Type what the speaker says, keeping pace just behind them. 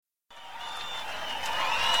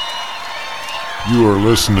You are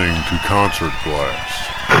listening to Concert Blast.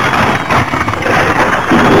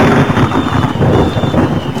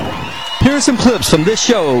 Here are some clips from this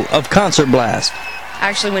show of Concert Blast.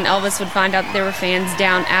 Actually, when Elvis would find out that there were fans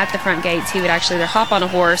down at the front gates, he would actually either hop on a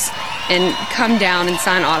horse and come down and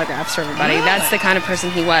sign autographs for everybody. Really? That's the kind of person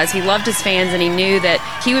he was. He loved his fans, and he knew that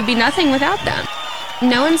he would be nothing without them.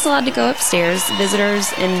 No one's allowed to go upstairs.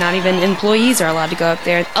 Visitors and not even employees are allowed to go up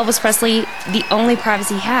there. Elvis Presley, the only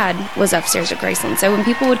privacy he had was upstairs at Graceland. So when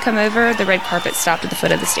people would come over, the red carpet stopped at the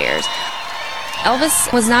foot of the stairs.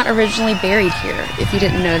 Elvis was not originally buried here, if you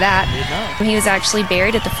didn't know that. He was actually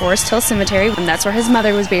buried at the Forest Hill Cemetery, and that's where his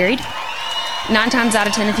mother was buried. 9 times out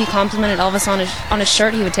of 10, if you complimented Elvis on his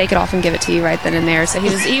shirt, he would take it off and give it to you right then and there. So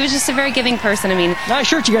he was just a very giving person. I mean, nice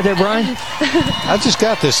shirt you got there, Brian. I just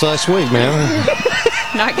got this last week, man.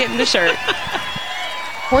 Not getting the shirt.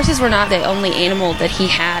 Horses were not the only animal that he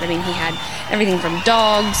had. I mean, he had everything from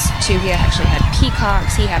dogs to he actually had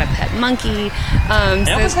peacocks. He had a pet monkey.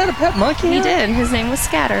 Elvis had a pet monkey? He did. His name was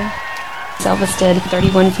Scatter. Elvis did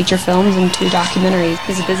 31 feature films and 2 documentaries.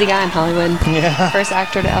 He's a busy guy in Hollywood. Yeah. First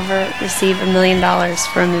actor to ever receive $1 million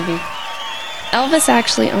for a movie. Elvis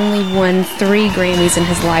actually only won 3 Grammys in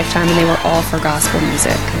his lifetime, and they were all for gospel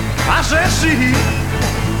music. I said,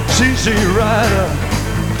 see, rider.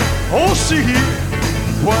 Oh, see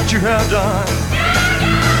what you have done.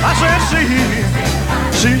 I said,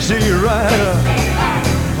 see, rider.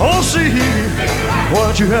 Oh, see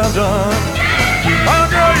what you have done. Oh,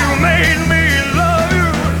 girl, you made me love you.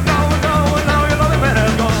 Now you love me, man,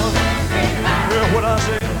 has gone. Hear what I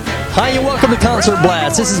say? Hi, and welcome to Concert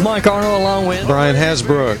Blast. This is Mike Arnold along with Brian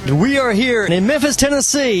Hasbrook. We are here in Memphis,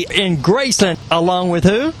 Tennessee, in Graceland, along with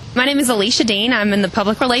who? My name is Alicia Dean. I'm in the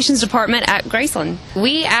Public Relations Department at Graceland.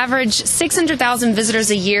 We average 600,000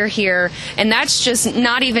 visitors a year here, and that's just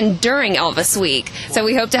not even during Elvis Week. So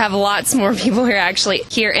we hope to have lots more people here actually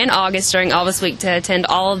here in August during Elvis Week to attend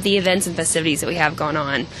all of the events and festivities that we have going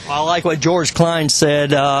on. I like what George Klein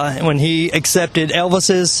said when he accepted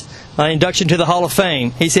Elvis's induction to the Hall of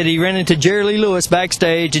Fame. He said he ran into Jerry Lee Lewis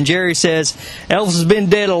backstage, and Jerry says, Elvis has been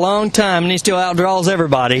dead a long time, and he still outdraws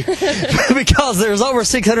everybody. Because there's over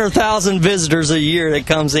 600,000 visitors a year that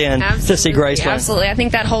comes in to see Graceland. Absolutely. I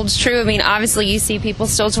think that holds true. I mean, obviously, you see people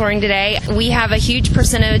still touring today. We have a huge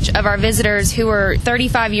percentage of our visitors who are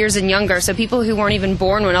 35 years and younger, so people who weren't even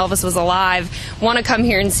born when Elvis was alive want to come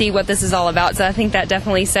here and see what this is all about. So I think that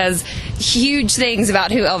definitely says huge things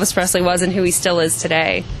about who Elvis Presley was and who he still is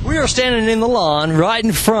today. We are standing in the lawn right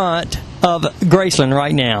in front of Graceland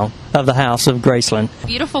right now, of the house of Graceland.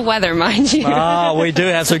 Beautiful weather, mind you. Oh, we do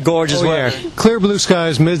have some gorgeous weather. Clear blue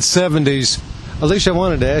skies, mid-70s. Alicia, I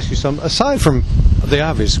wanted to ask you something. Aside from the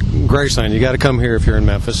obvious, Graceland, you got to come here if you're in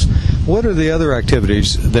Memphis. What are the other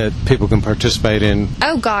activities that people can participate in?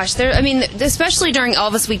 Oh, gosh. Especially during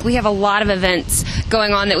Elvis Week, we have a lot of events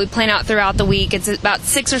going on that we plan out throughout the week. It's about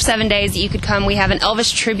 6 or 7 days that you could come. We have an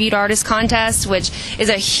Elvis Tribute Artist Contest, which is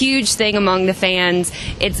a huge thing among the fans.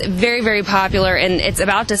 It's very, very popular, and it's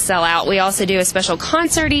about to sell out. We also do a special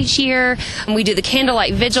concert each year. We do the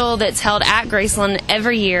Candlelight Vigil that's held at Graceland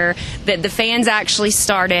every year that the fans actually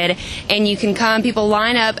started, and you can come. People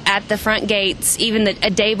line up at the front gates even a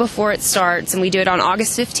day before it starts, and we do it on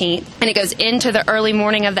August 15th, and it goes into the early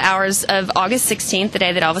morning of the hours of August 16th, the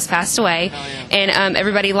day that Elvis passed away. And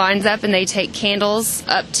everybody lines up and they take candles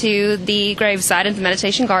up to the graveside at the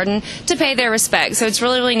Meditation Garden to pay their respects. So it's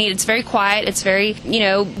really, really neat. It's very quiet. It's very,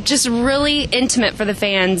 just really intimate for the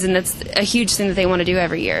fans, and that's a huge thing that they want to do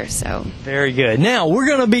every year. So very good. Now we're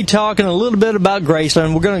going to be talking a little bit about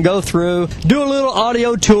Graceland. We're going to go through, do a little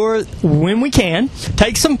audio tour when we can,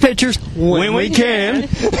 take some pictures when we can.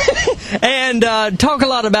 And talk a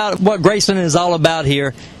lot about what Graceland is all about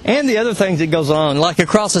here and the other things that goes on. Like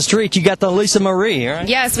across the street, you got the Lisa Marie, right?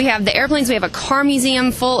 Yes, we have the airplanes. We have a car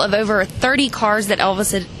museum full of over 30 cars that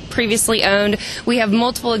Elvis had previously owned. We have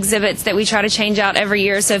multiple exhibits that we try to change out every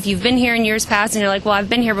year. So if you've been here in years past and you're like, well, I've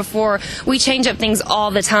been here before, we change up things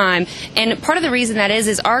all the time. And part of the reason that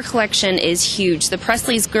is our collection is huge. The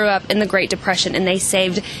Presleys grew up in the Great Depression, and they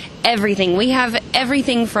saved everything. We have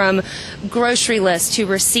everything from grocery lists to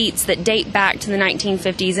receipts that date back to the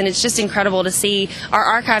 1950s, and it's just incredible to see our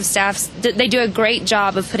archive staff. They do a great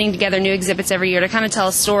job of putting together new exhibits every year to kind of tell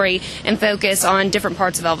a story and focus on different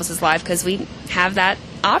parts of Elvis's life, because we have that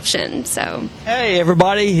option. So hey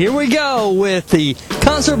everybody, here we go with the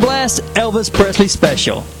Concert Blast Elvis Presley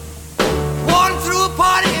special. Walking through a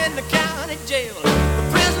party in the county jail. The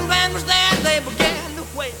prison band was there, they began to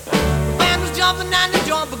wail. The band was jumping and the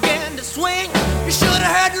joint began to swing. You should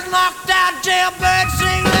have heard this knocked out jailbird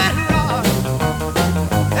sing. Let it rock,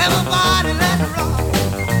 everybody let it rock.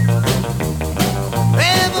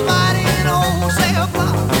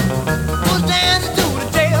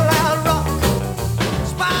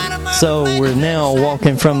 So we're now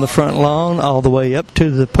walking from the front lawn all the way up to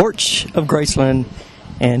the porch of Graceland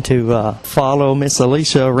and to follow Miss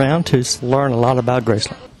Alicia around to learn a lot about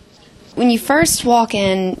Graceland. When you first walk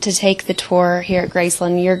in to take the tour here at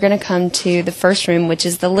Graceland, you're going to come to the first room, which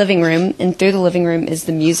is the living room, and through the living room is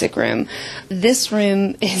the music room. This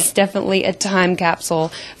room is definitely a time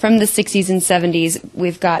capsule from the 60s and 70s.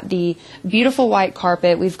 We've got the beautiful white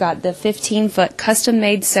carpet. We've got the 15-foot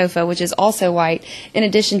custom-made sofa, which is also white, in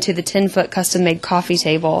addition to the 10-foot custom-made coffee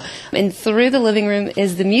table. And through the living room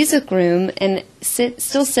is the music room, and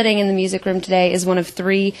still sitting in the music room today is one of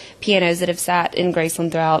 3 pianos that have sat in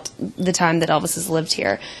Graceland throughout the time that Elvis has lived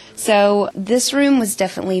here. So this room was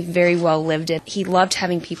definitely very well lived in. He loved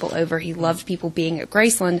having people over. He loved people being at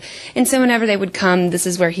Graceland. And so whenever they would come, this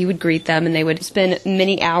is where he would greet them, and they would spend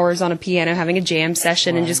many hours on a piano having a jam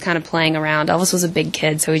session and just kind of playing around. Elvis was a big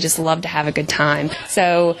kid, so he just loved to have a good time.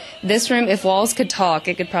 So this room, if walls could talk,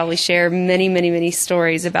 it could probably share many, many, many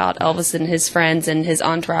stories about Elvis and his friends and his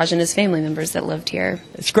entourage and his family members that lived here.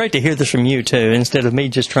 It's great to hear this from you, too, instead of me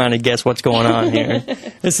just trying to guess what's going on here.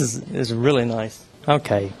 This is really nice.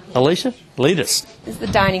 Okay, Alicia, lead us. This is the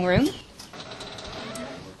dining room.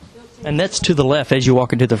 And that's to the left as you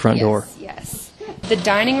walk into the front door. Yes. The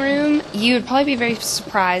dining room, you would probably be very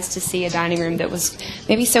surprised to see a dining room that was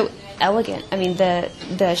maybe so elegant. I mean,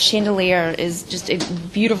 the chandelier is just a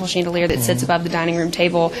beautiful chandelier that sits above the dining room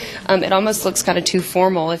table. It almost looks kind of too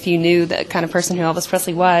formal if you knew the kind of person who Elvis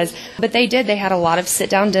Presley was. But they had a lot of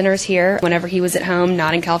sit-down dinners here whenever he was at home,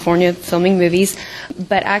 not in California, filming movies.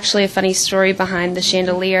 But actually, a funny story behind the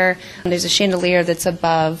chandelier, there's a chandelier that's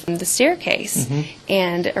above the staircase.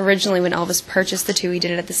 And originally, when Elvis purchased the two, he did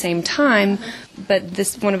it at the same time. But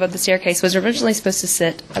this one above the staircase was originally supposed to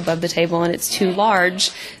sit above the table, and it's too large.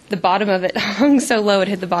 The bottom of it hung so low it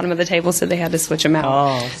hit the bottom of the table, so they had to switch them out.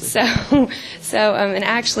 Oh, and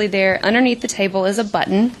actually there underneath the table is a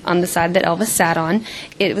button on the side that Elvis sat on.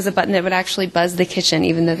 It was a button that would actually buzz the kitchen,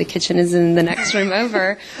 even though the kitchen is in the next room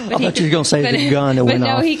over. I thought you were going to say the gun that went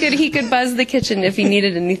off. But no, he could buzz the kitchen if he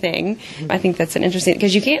needed anything. I think that's an interesting,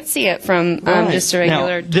 because you can't see it from just a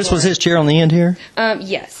regular Now, this door. was his chair on the end here?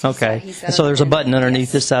 Yes. Okay. And so there's a button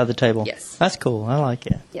underneath this side of the table? Yes. That's cool. I like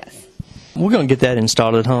it. Yes. We're going to get that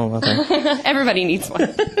installed at home, I think. Everybody needs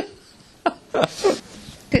one.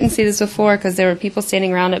 Couldn't see this before because there were people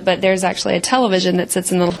standing around it, but there's actually a television that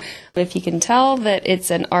sits in the... If you can tell that it's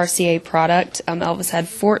an RCA product, Elvis had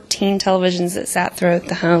 14 televisions that sat throughout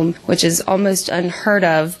the home, which is almost unheard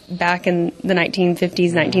of back in the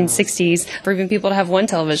 1950s, 1960s. For even people to have one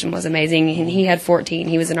television was amazing, and he had 14.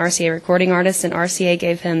 He was an RCA recording artist, and RCA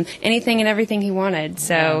gave him anything and everything he wanted.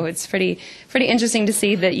 So it's pretty interesting to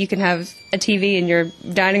see that you can have a TV in your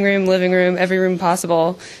dining room, living room, every room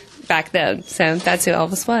possible back then. So that's who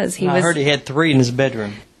Elvis was. I heard he had 3 in his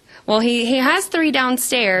bedroom. Well, he has 3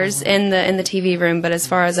 downstairs in the TV room, but as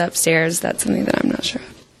far as upstairs, that's something that I'm not sure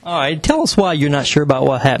of. All right, tell us why you're not sure about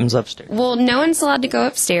what happens upstairs. Well, no one's allowed to go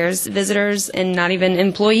upstairs. Visitors and not even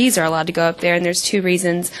employees are allowed to go up there, and there's 2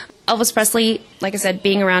 reasons. Elvis Presley, like I said,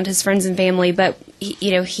 being around his friends and family, but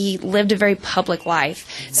he lived a very public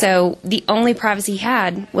life. So the only privacy he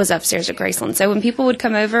had was upstairs at Graceland. So when people would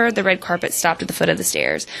come over, the red carpet stopped at the foot of the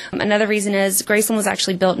stairs. Another reason is Graceland was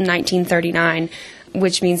actually built in 1939,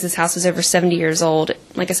 which means this house is over 70 years old.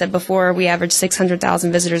 Like I said before, we average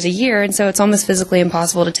 600,000 visitors a year, and so it's almost physically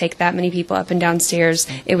impossible to take that many people up and downstairs.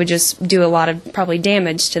 It would just do a lot of probably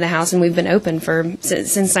damage to the house, and we've been open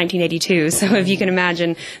since 1982. So if you can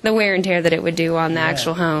imagine the wear and tear that it would do on the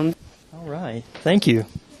actual home. All right. Thank you.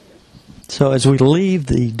 So as we leave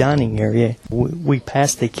the dining area, we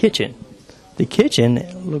pass the kitchen. The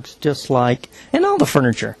kitchen looks just like, and all the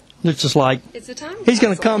furniture. It's just like it's a time he's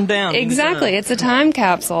going to come down. Exactly. It's a time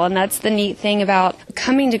capsule, and that's the neat thing about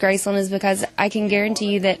coming to Graceland is because I can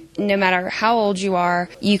guarantee you that no matter how old you are,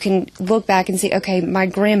 you can look back and see, okay, my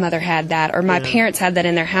grandmother had that, or my parents had that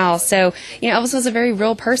in their house. So, Elvis was a very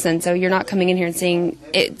real person, so you're not coming in here and seeing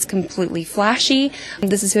it's completely flashy.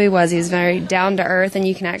 This is who he was. He was very down to earth, and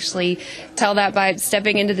you can actually tell that by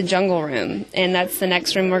stepping into the jungle room, and that's the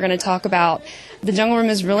next room we're going to talk about. The jungle room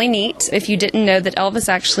is really neat. If you didn't know that Elvis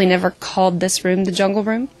actually never called this room the jungle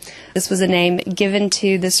room. This was a name given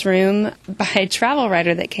to this room by a travel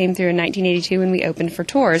writer that came through in 1982 when we opened for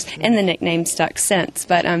tours, and the nickname stuck since.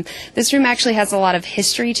 But this room actually has a lot of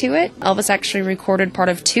history to it. Elvis actually recorded part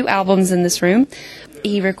of 2 albums in this room.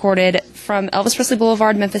 He recorded from Elvis Presley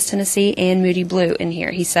Boulevard, Memphis, Tennessee, and Moody Blue in here.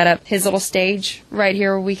 He set up his little stage right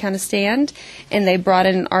here where we kind of stand, and they brought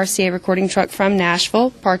in an RCA recording truck from Nashville,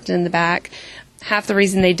 parked it in the back. half the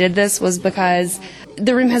reason they did this was because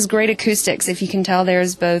the room has great acoustics. If you can tell,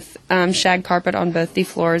 there's both shag carpet on both the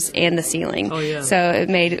floors and the ceiling. Oh, yeah. So it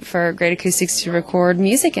made for great acoustics to record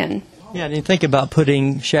music in. Yeah, I didn't think about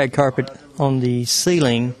putting shag carpet on the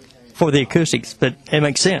ceiling for the acoustics, but it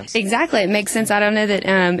makes sense. Exactly, it makes sense. I don't know that,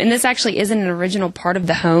 and this actually isn't an original part of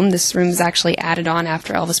the home. This room is actually added on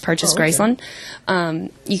after Elvis purchased Graceland.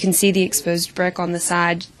 You can see the exposed brick on the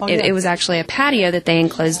side. It was actually a patio that they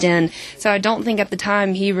enclosed in. So I don't think at the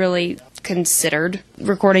time he really considered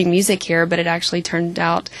recording music here, but it actually turned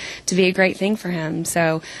out to be a great thing for him.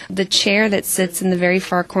 So the chair that sits in the very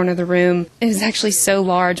far corner of the room, it was actually so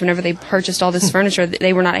large whenever they purchased all this furniture that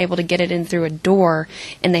they were not able to get it in through a door,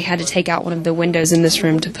 and they had to take out one of the windows in this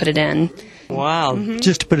room to put it in. Wow,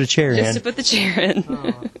 just to put a chair in. Just to put the chair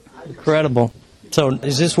in. Incredible. So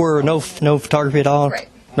is this where no photography at all? Right.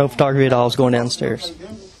 No photography at all is going downstairs.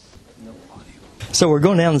 So we're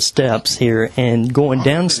going down the steps here, and going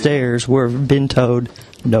downstairs, we've been told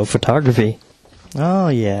no photography. Oh,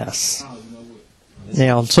 yes.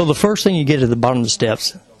 Now, so the first thing you get at the bottom of the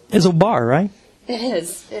steps is a bar, right? It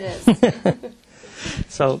is. It is.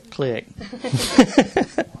 So click.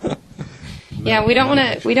 Yeah, we don't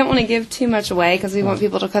want to give too much away because we want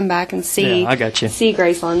people to come back and see. Yeah, I got you. See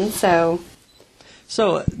Graceland.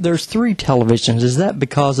 So there's 3 televisions. Is that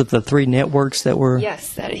because of the 3 networks that were?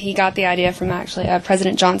 Yes, that he got the idea from actually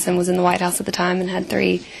President Johnson was in the White House at the time and had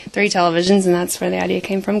three televisions, and that's where the idea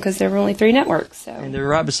came from because there were only 3 networks. So. And they're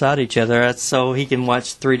right beside each other. That's so he can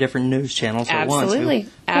watch 3 different news channels at once. Absolutely.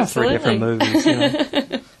 3 different movies.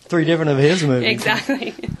 3 different of his movies.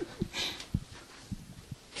 Exactly.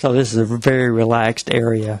 So this is a very relaxed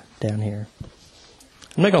area down here.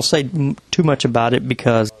 I'm not going to say too much about it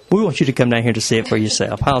because we want you to come down here to see it for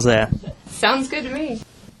yourself. How's that? Sounds good to me.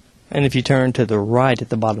 And if you turn to the right at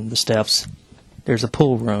the bottom of the steps, there's a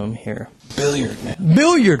pool room here.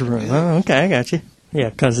 Billiard room. Oh, okay, I got you. Yeah,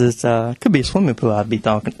 because it could be a swimming pool I'd be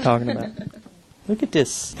talking about. Look at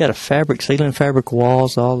this. Got a fabric ceiling, fabric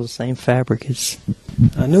walls, all the same fabric.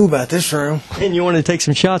 I knew about this room. And you want to take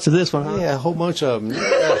some shots of this one, huh? Yeah, a whole bunch of them.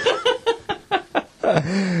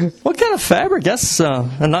 What kind of fabric? That's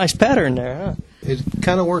a nice pattern there, huh? It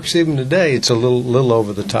kind of works even today. It's a little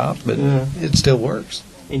over the top, but it still works.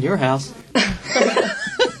 In your house.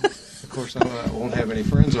 Of course, I won't have any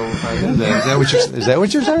friends over if I do that. Is that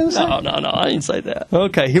what you're trying to say? No, I didn't say that.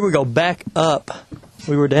 Okay, here we go. Back up.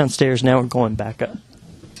 We were downstairs, now we're going back up.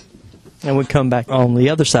 And we come back on the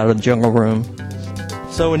other side of the jungle room.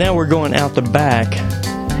 So now we're going out the back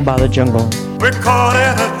by the jungle. We're caught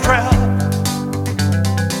in a trap.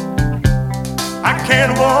 I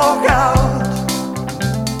can't walk out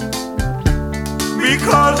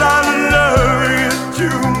because I love you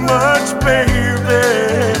too much, baby.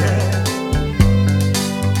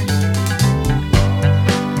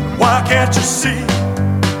 Why can't you see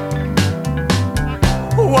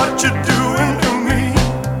what you're doing to me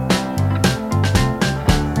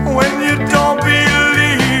when you don't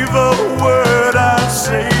believe a word I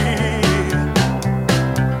say?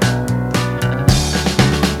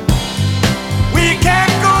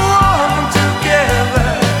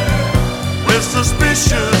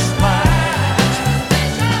 Suspicious minds,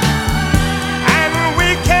 and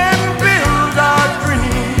we can build our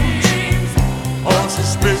dreams on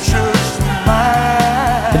suspicious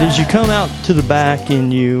minds. But as you come out to the back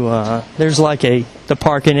and you, there's like the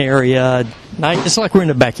parking area. It's like we're in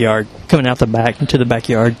the backyard, coming out the back into the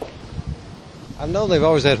backyard. I know they've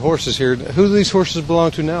always had horses here. Who do these horses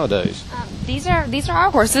belong to nowadays? These are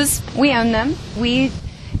our horses. We own them. We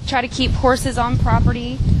try to keep horses on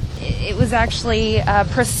property. It was actually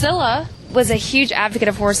Priscilla was a huge advocate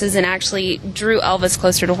of horses and actually drew Elvis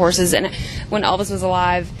closer to horses. And when Elvis was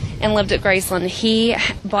alive and lived at Graceland, he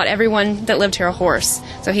bought everyone that lived here a horse.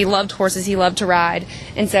 So he loved horses. He loved to ride.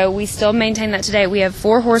 And so we still maintain that today. We have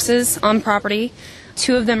 4 horses on property.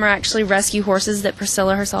 2 of them are actually rescue horses that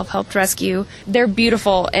Priscilla herself helped rescue. They're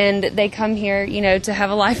beautiful, and they come here, to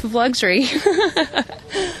have a life of luxury.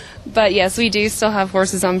 But yes, we do still have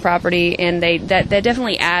horses on property, and they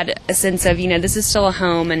definitely add a sense of, this is still a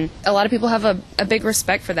home, and a lot of people have a big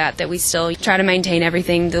respect for that we still try to maintain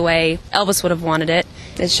everything the way Elvis would have wanted it.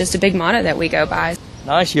 It's just a big motto that we go by.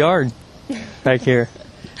 Nice yard back here.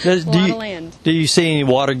 A lot of land. Do you see any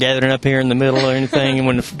water gathering up here in the middle or anything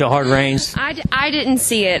when the hard rains? I didn't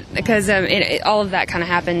see it because all of that kind of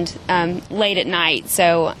happened late at night,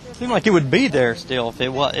 so... It seemed like it would be there still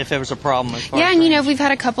if there was a problem. Yeah, and we've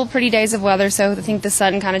had a couple pretty days of weather, so I think the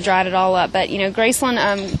sun kind of dried it all up. But Graceland,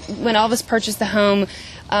 when Elvis purchased the home,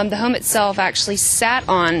 The home itself actually sat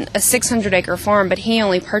on a 600-acre farm, but he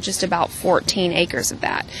only purchased about 14 acres of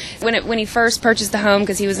that. When he first purchased the home,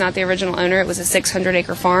 because he was not the original owner, it was a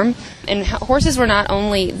 600-acre farm. And horses were not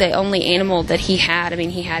only the only animal that he had. I mean,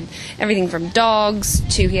 he had everything from dogs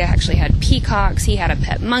to he actually had peacocks. He had a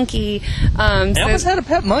pet monkey. Elvis had a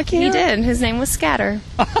pet monkey? He did. His name was Scatter.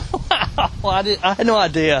 Well, I had no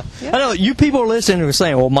idea. Yep. I know you people listening are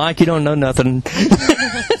saying, well, Mike, you don't know nothing.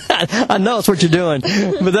 I know it's what you're doing,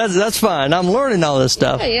 but that's fine. I'm learning all this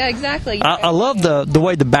stuff. Yeah, exactly. I love the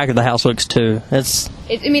way the back of the house looks, too. It's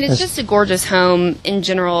just a gorgeous home in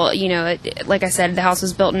general. You know, like I said, the house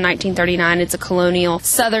was built in 1939. It's a colonial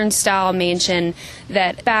Southern-style mansion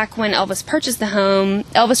that back when Elvis purchased the home,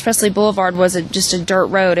 Elvis Presley Boulevard was just a dirt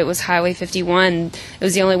road. It was Highway 51. It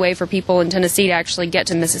was the only way for people in Tennessee to actually get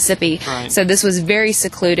to Mississippi. Right. So this was very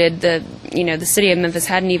secluded. The city of Memphis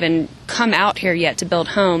hadn't even come out here yet to build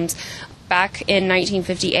homes. Back in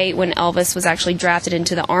 1958, when Elvis was actually drafted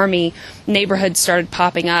into the Army, neighborhoods started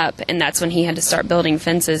popping up, and that's when he had to start building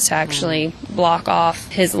fences to actually block off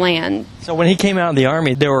his land. So when he came out of the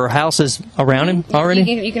Army, there were houses around him already?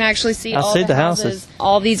 You can actually see all the houses,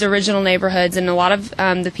 all these original neighborhoods, and a lot of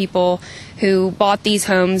the people who bought these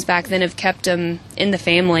homes back then have kept them in the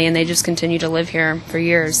family, and they just continue to live here for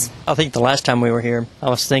years. I think the last time we were here, I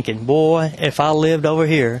was thinking, boy, if I lived over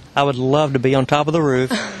here, I would love to be on top of the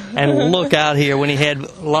roof and look out here when he had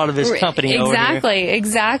a lot of his company over here.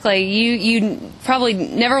 Exactly. You probably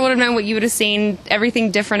never would have known what you would have seen,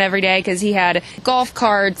 everything different every day, because he had golf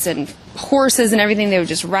carts and horses and everything they would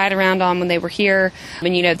just ride around on when they were here.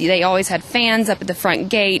 And, they always had fans up at the front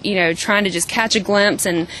gate, trying to just catch a glimpse.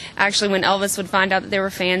 And actually, when Elvis would find out that there were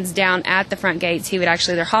fans down at the front gates, he would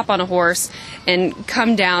actually either hop on a horse and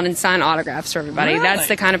come down and sign autographs for everybody. Really? That's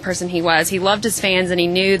the kind of person he was. He loved his fans, and he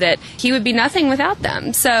knew that he would be nothing without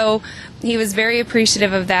them. So he was very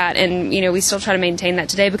appreciative of that, and, we still try to maintain that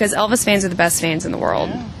today because Elvis fans are the best fans in the world.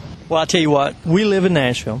 Yeah. Well, I'll tell you what, we live in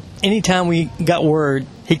Nashville. Anytime we got word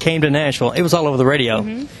he came to Nashville, it was all over the radio.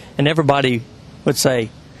 Mm-hmm. And everybody would say,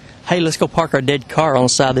 hey, let's go park our dead car on the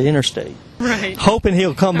side of the interstate. Right. Hoping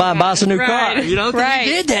he'll come by and buy us a new car. Right. He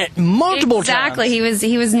did that multiple times. Exactly.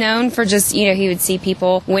 He was known for just, he would see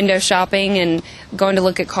people window shopping and going to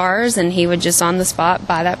look at cars, and he would just on the spot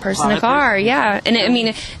buy that person a car. Yeah.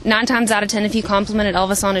 And 9 times out of 10, if you complimented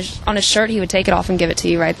Elvis on his shirt, he would take it off and give it to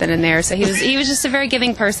you right then and there. So he was just a very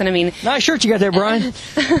giving person. Nice shirt you got there, Brian.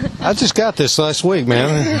 I just got this last week,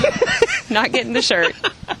 man. Not getting the shirt.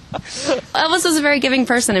 Elvis was a very giving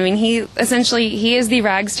person. he is the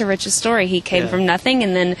rags to riches story. He came from nothing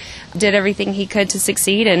and then did everything he could to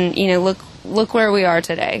succeed, and look where we are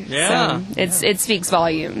today. Yeah. So it speaks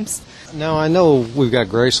volumes. Now, I know we've got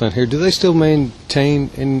Graceland here. Do they still maintain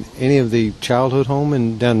in any of the childhood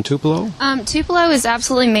home down in Tupelo? Tupelo is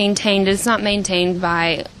absolutely maintained. It's not maintained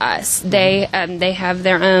by us. They have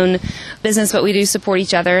their own business, but we do support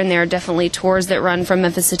each other, and there are definitely tours that run from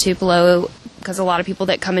Memphis to Tupelo, because a lot of people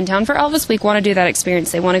that come in town for Elvis Week want to do that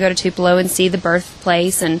experience. They want to go to Tupelo and see the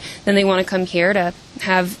birthplace, and then they want to come here to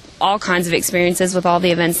have all kinds of experiences with all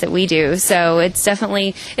the events that we do. So it's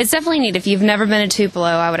definitely neat. If you've never been to Tupelo,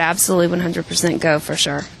 I would absolutely 100% go for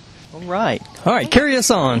sure. All right, carry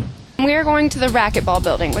us on. We are going to the racquetball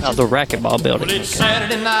building. The racquetball building. Well, it's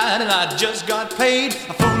Saturday night and I just got paid.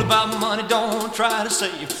 A fool about money, don't try to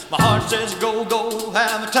save. My heart says go,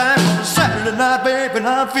 have a time. It's Saturday night, baby, and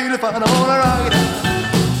I'm feeling fine. I wanna rock it out,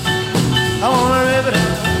 I wanna rip it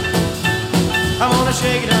out, I wanna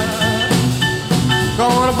shake it out,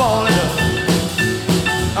 gonna ball it up,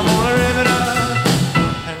 I'm gonna rip it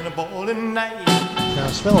out, and a ball tonight. Now,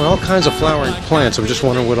 I'm smelling all kinds of flowering plants. I'm just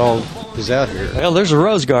wondering what all is out here. Well, there's a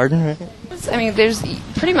rose garden, right? There's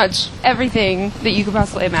pretty much everything that you could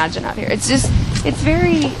possibly imagine out here. It's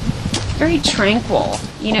very, very tranquil.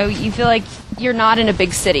 You feel like you're not in a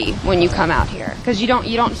big city when you come out here, because you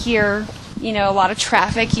don't hear, a lot of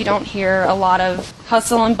traffic. You don't hear a lot of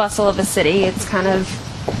hustle and bustle of a city. It's kind of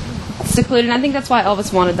secluded. And I think that's why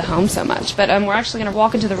Elvis wanted the home so much. But we're actually going to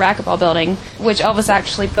walk into the racquetball building, which Elvis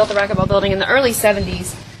actually built the racquetball building in the early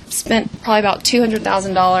 70s. Spent probably about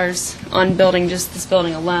 $200,000 on building just this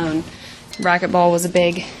building alone. Racquetball was a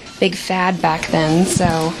big fad back then,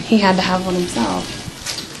 so he had to have one himself.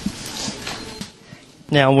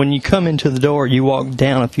 Now, when you come into the door, you walk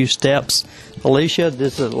down a few steps. Alicia,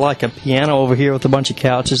 this is like a piano over here with a bunch of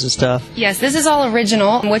couches and stuff. Yes, this is all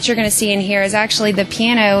original. What you're going to see in here is actually the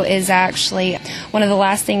piano is actually one of the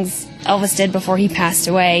last things Elvis did before he passed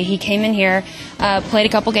away. He came in here, played a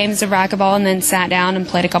couple games of racquetball, and then sat down and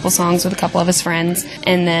played a couple songs with a couple of his friends.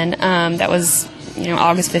 And then that was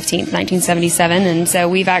August 15th, 1977. And so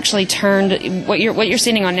we've actually turned what you're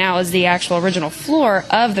sitting on now is the actual original floor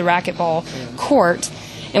of the racquetball court.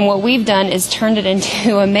 And what we've done is turned it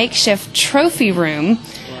into a makeshift trophy room.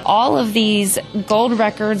 All of these gold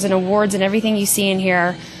records and awards and everything you see in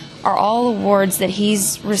here are all awards that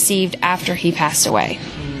he's received after he passed away.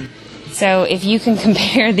 So if you can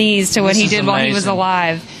compare these to what he did while he was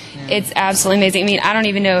alive, it's absolutely amazing. I mean, I don't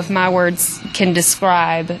even know if my words can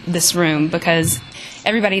describe this room, because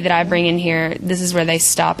everybody that I bring in here, this is where they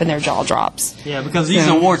stop and their jaw drops. Yeah, because these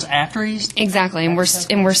awards after he's... Exactly, and we're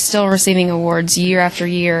still receiving awards year after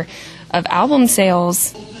year of album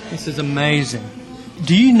sales. This is amazing.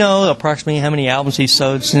 Do you know approximately how many albums he's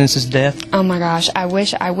sold since his death? Oh my gosh, I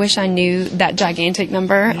wish I knew that gigantic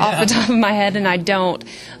number off the top of my head, and I don't.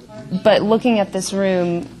 But looking at this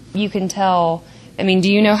room, you can tell. I mean,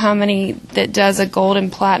 do you know how many that does a gold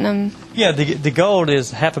and platinum? Yeah, the gold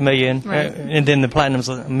is $500,000, right. And then the platinum's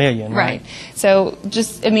 $1 million, right? So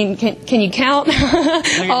just, I mean, can you count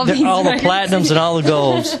all the platinums and all the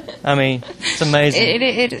golds? I mean, it's amazing.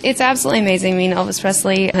 It's absolutely amazing. I mean, Elvis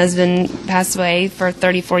Presley has been passed away for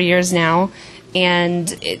 34 years now,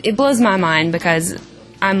 and it blows my mind because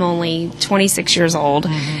I'm only 26 years old,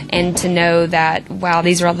 and to know that, wow,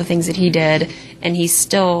 these are all the things that he did, and he's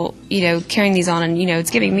still, carrying these on, and,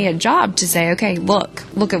 it's giving me a job to say, okay,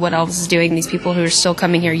 look at what Elvis is doing, these people who are still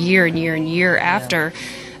coming here year and year and year after.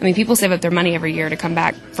 I mean, people save up their money every year to come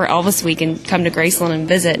back for Elvis Week and come to Graceland and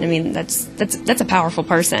visit. I mean, that's a powerful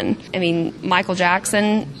person. I mean, Michael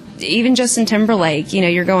Jackson, even Justin Timberlake,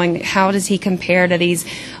 you're going, how does he compare to these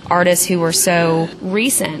artists who were so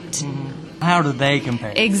recent? How do they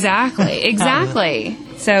compare? Exactly.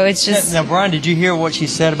 So it's just... Now, Brian, did you hear what she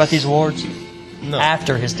said about these awards? No.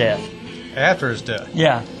 After his death. After his death?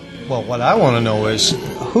 Yeah. Well, what I want to know is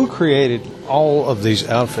who created all of these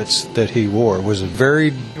outfits that he wore? Was it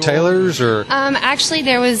varied tailors or? Actually,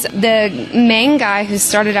 there was the main guy who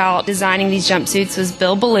started out designing these jumpsuits was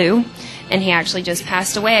Beale, and he actually just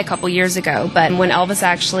passed away a couple years ago. But when Elvis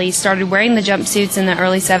actually started wearing the jumpsuits in the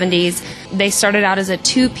early 70s, they started out as a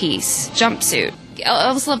two-piece jumpsuit.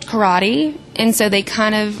 Elvis loved karate, and so they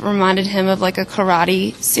kind of reminded him of like a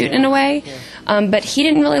karate suit in a way. But he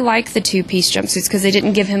didn't really like the two-piece jumpsuits because they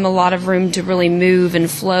didn't give him a lot of room to really move and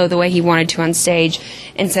flow the way he wanted to on stage.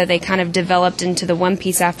 And so they kind of developed into the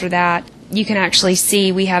one-piece after that. You can actually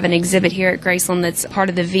see we have an exhibit here at Graceland that's part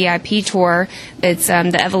of the VIP tour. It's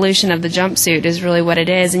the evolution of the jumpsuit is really what it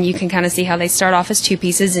is, and you can kind of see how they start off as two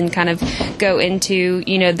pieces and kind of go into,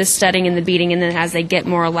 the studding and the beading, and then as they get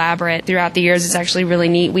more elaborate throughout the years, it's actually really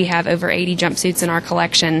neat. We have over 80 jumpsuits in our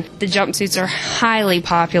collection. The jumpsuits are highly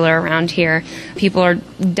popular around here. People are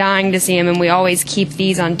dying to see them, and we always keep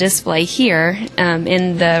these on display here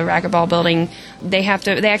in the racquetball building. They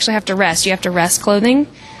actually have to rest. You have to rest clothing,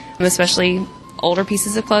 especially older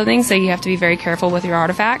pieces of clothing, so you have to be very careful with your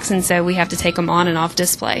artifacts, and so we have to take them on and off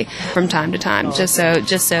display from time to time, just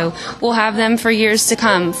so we'll have them for years to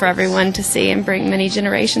come for everyone to see and bring many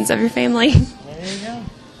generations of your family. There you go.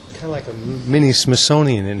 Kind of like a mini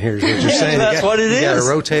Smithsonian in here is what you're saying. That's what it is. You got to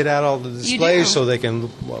rotate out all the displays so they can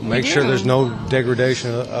make sure there's no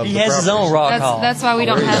degradation of the properties. He has his own rock hall. That's why we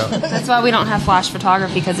don't have flash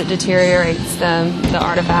photography, because it deteriorates the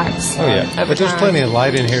artifacts. Oh yeah, but there's plenty of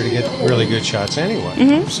light in here to get really good shots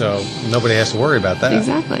anyway. So nobody has to worry about that.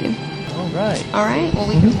 Exactly. All right. Well,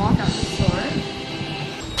 we can walk out the floor.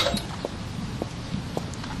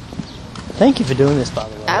 Thank you for doing this, by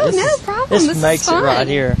the way. Oh, no problem. This makes it right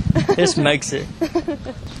here. This makes it.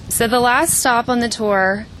 So the last stop on the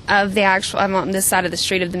tour of the actual, I'm on this side of the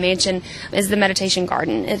street of the mansion, is the meditation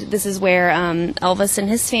garden. This is where Elvis and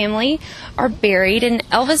his family are buried, and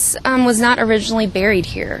Elvis was not originally buried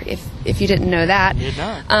here, if you didn't know that. He did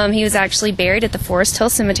not. He was actually buried at the Forest Hill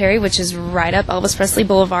Cemetery, which is right up Elvis Presley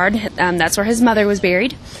Boulevard. That's where his mother was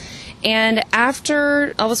buried. And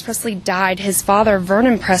after Elvis Presley died, his father,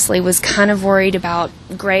 Vernon Presley, was kind of worried about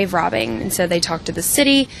grave robbing. And so they talked to the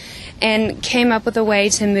city and came up with a way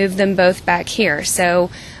to move them both back here. So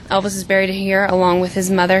Elvis is buried here along with his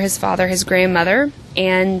mother, his father, his grandmother.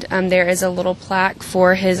 And there is a little plaque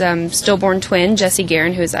for his stillborn twin, Jesse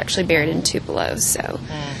Guerin, who is actually buried in Tupelo. So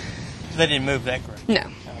they didn't move that grave? No.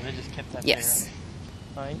 They just kept that Yes.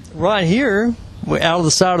 there. Right here, out of the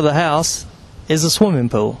side of the house, is a swimming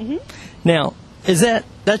pool. Now,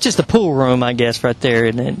 That's just the pool room, I guess, right there,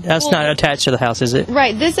 isn't it? That's not attached to the house, is it?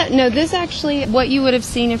 Right. This actually, what you would have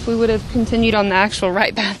seen if we would have continued on the actual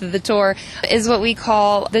right path of the tour, is what we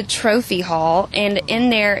call the Trophy Hall. And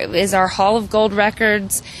in there is our Hall of Gold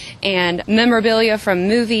records and memorabilia from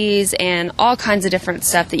movies and all kinds of different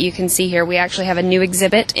stuff that you can see here. We actually have a new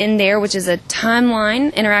exhibit in there, which is a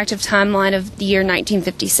interactive timeline of the year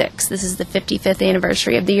 1956. This is the 55th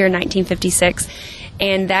anniversary of the year 1956.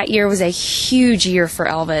 And that year was a huge year for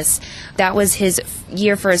Elvis. That was his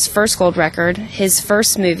year for his first gold record, his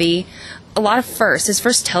first movie, a lot of firsts, his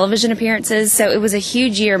first television appearances. So it was a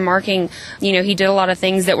huge year marking, he did a lot of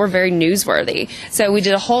things that were very newsworthy. So we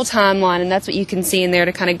did a whole timeline, and that's what you can see in there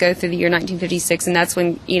to kind of go through the year 1956. And that's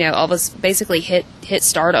when, Elvis basically hit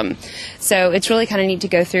stardom. So it's really kind of neat to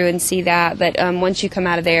go through and see that. But once you come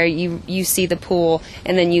out of there, you see the pool,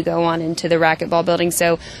 and then you go on into the racquetball building.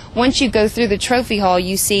 So once you go through the trophy hall,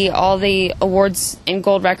 you see all the awards and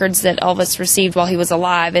gold records that Elvis received while he was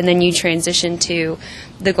alive, and then you transition to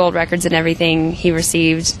the gold records and everything he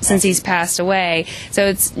received since he's passed away. So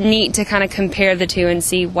it's neat to kind of compare the two and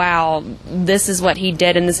see, wow, this is what he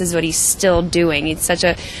did and this is what he's still doing. He's such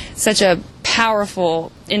a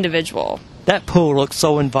powerful individual. That pool looks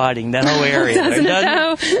so inviting, that whole area. Doesn't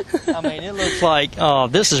it? I mean, it looks like,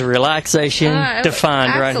 this is relaxation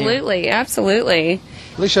defined right here. Absolutely.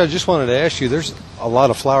 Alicia, I just wanted to ask you, there's a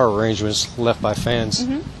lot of flower arrangements left by fans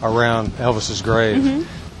around Elvis's grave.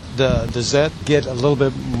 Does that get a little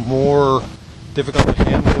bit more difficult to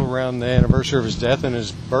handle around the anniversary of his death and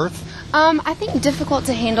his birth? I think difficult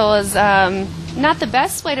to handle is not the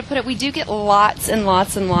best way to put it. We do get lots and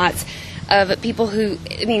lots and lots of people who,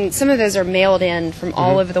 some of those are mailed in from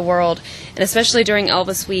all over the world, and especially during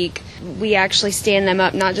Elvis Week, we actually stand them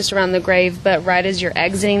up not just around the grave, but right as you're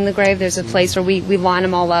exiting the grave, there's a place where we line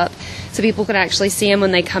them all up so people can actually see them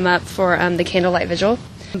when they come up for the candlelight vigil.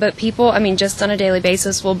 But people, just on a daily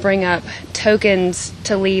basis, will bring up tokens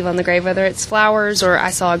to leave on the grave, whether it's flowers or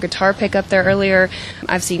I saw a guitar pick up there earlier.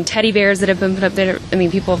 I've seen teddy bears that have been put up there.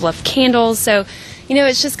 People have left candles. So,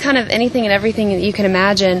 it's just kind of anything and everything that you can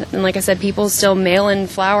imagine. And like I said, people still mail in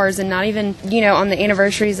flowers, and not even, on the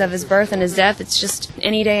anniversaries of his birth and his death. It's just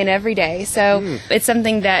any day and every day. So it's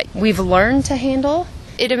something that we've learned to handle.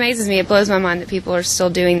 It amazes me. It blows my mind that people are still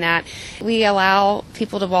doing that. We allow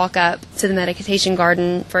people to walk up to the meditation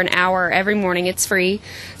garden for an hour every morning. It's free.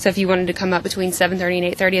 So if you wanted to come up between 7:30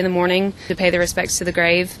 and 8:30 in the morning to pay the respects to the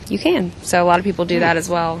grave, you can. So a lot of people do that as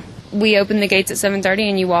well. We open the gates at 7:30,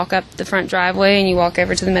 and you walk up the front driveway, and you walk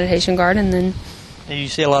over to the meditation garden. And then, do you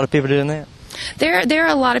see a lot of people doing that? There are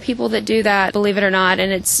a lot of people that do that, believe it or not,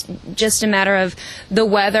 and it's just a matter of the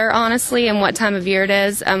weather, honestly, and what time of year it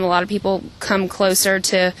is. A lot of people come closer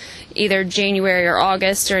to either January or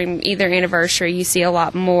August during either anniversary. You see a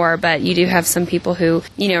lot more, but you do have some people who,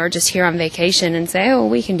 are just here on vacation and say, oh,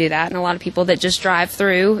 we can do that. And a lot of people that just drive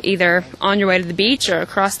through, either on your way to the beach or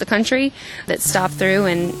across the country, that stop through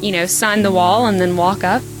and, sign the wall and then walk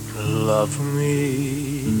up. Love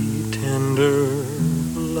me tender,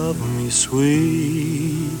 love me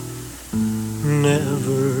sweet,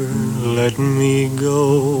 never let me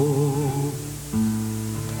go.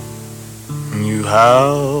 You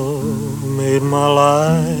have made my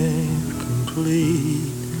life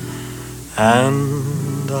complete,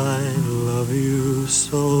 and I love you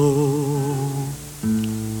so.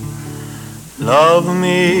 Love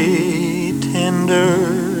me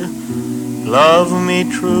tender, love me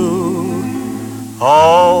true,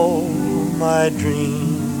 all my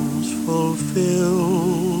dreams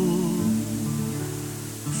fulfill.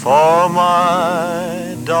 For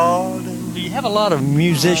my darling. Do you have a lot of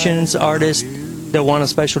musicians, artists that want a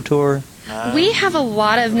special tour? We have a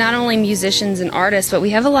lot of not only musicians and artists, but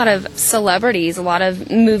we have a lot of celebrities, a lot of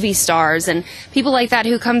movie stars, and people like that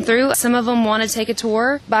who come through. Some of them want to take a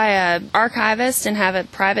tour by an archivist and have a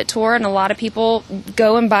private tour, and a lot of people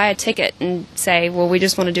go and buy a ticket and say, well, we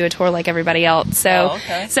just want to do a tour like everybody else. So,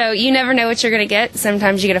 So you never know what you're going to get.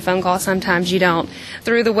 Sometimes you get a phone call, sometimes you don't.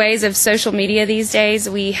 Through the ways of social media these days,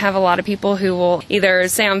 we have a lot of people who will either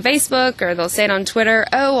say on Facebook or they'll say it on Twitter,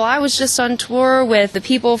 oh, well, I was just on tour with the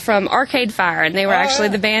people from Arcade Fire, and they were actually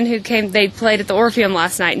the band who came. They played at the Orpheum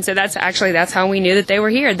last night, and so that's how we knew that they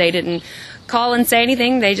were here. They didn't call and say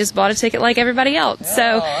anything. They just bought a ticket like everybody else.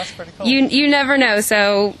 So that's pretty cool. You never know.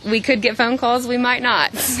 So we could get phone calls, we might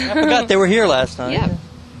not. I forgot they were here last night. Yeah.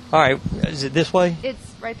 All right, is it this way?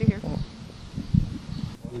 It's right through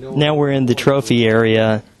here. Now we're in the trophy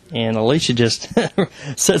area, and Alicia just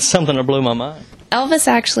said something that blew my mind. Elvis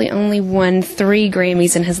actually only won 3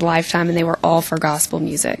 Grammys in his lifetime, and they were all for gospel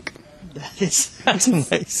music. That's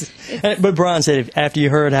amazing. But Brian said after you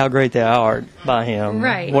heard how great they are by him,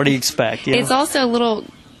 Right. what do you expect? You know? It's also a little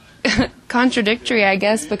contradictory, I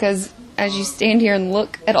guess, because as you stand here and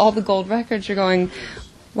look at all the gold records, you're going,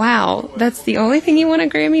 wow, that's the only thing you won a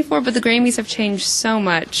Grammy for? But the Grammys have changed so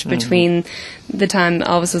much between the time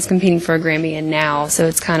Elvis was competing for a Grammy and now, so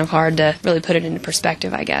it's kind of hard to really put it into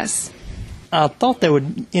perspective, I guess. I thought they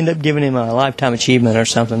would end up giving him a lifetime achievement or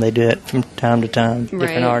something. They do it from time to time, different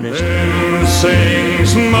Right. artists. Then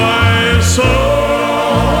sings my soul,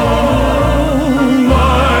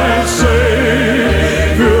 my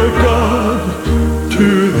Savior God,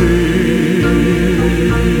 to thee.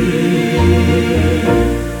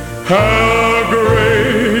 How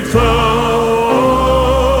great thou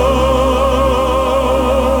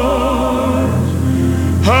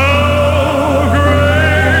art, how great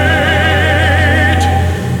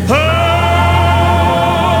thou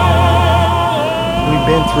art. We've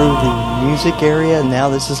been through the music area, and now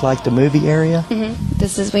this is like the movie area.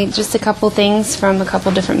 This is just a couple things from a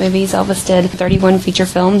couple different movies. Elvis did 31 feature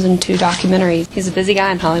films and 2 documentaries. He's a busy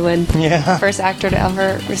guy in Hollywood. Yeah. First actor to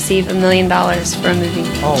ever receive $1 million for a movie.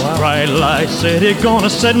 Oh, wow. Bright light city, gonna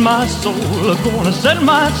set my soul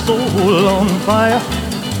on fire.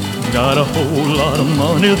 Got a whole lot of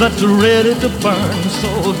money that's ready to burn,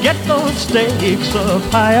 so get those stakes up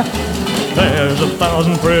higher. There's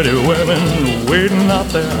 1,000 pretty women waiting out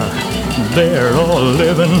there. They're all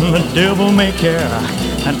living the devil may care,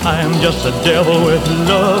 and I am just a devil with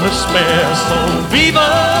love to spare. So viva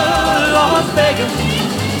Las Vegas,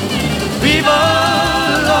 viva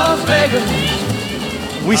Las Vegas.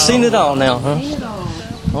 We've seen it all now, huh?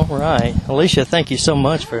 All right. Alicia, thank you so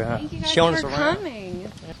much for showing us around.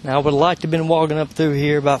 Coming. Now, I would like to have been walking up through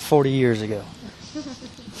here about 40 years ago.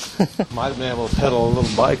 Might have been able to pedal a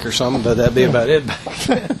little bike or something, but that'd be about it.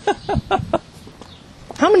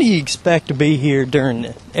 How many do you expect to be here during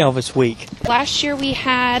Elvis Week? Last year we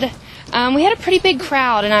had a pretty big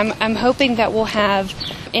crowd, and I'm hoping that we'll have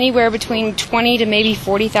anywhere between 20 to maybe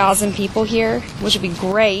 40,000 people here, which would be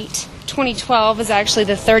great. 2012 is actually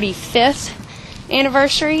the 35th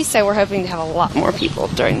anniversary, so we're hoping to have a lot more people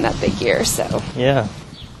during that big year. So Yeah.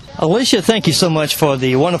 Alicia, thank you so much for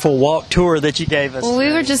the wonderful walk tour that you gave us. well,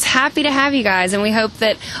 we were just happy to have you guys, and we hope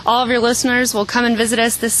that all of your listeners will come and visit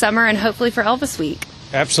us this summer and hopefully for Elvis Week.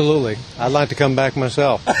 Absolutely. I'd like to come back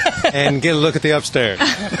myself and get a look at the upstairs.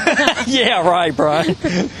 Yeah, right, Brian.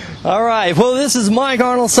 All right. Well, this is Mike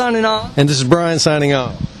Arnold signing off. And this is Brian signing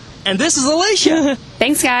off. And this is Alicia.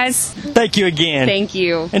 Thanks, guys. Thank you again. Thank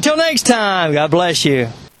you. Until next time, God bless you.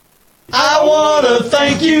 I wanna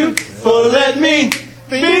thank you for letting me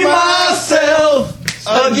be myself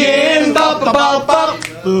again.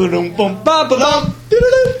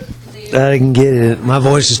 I didn't get it. My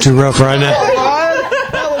voice is too rough right now.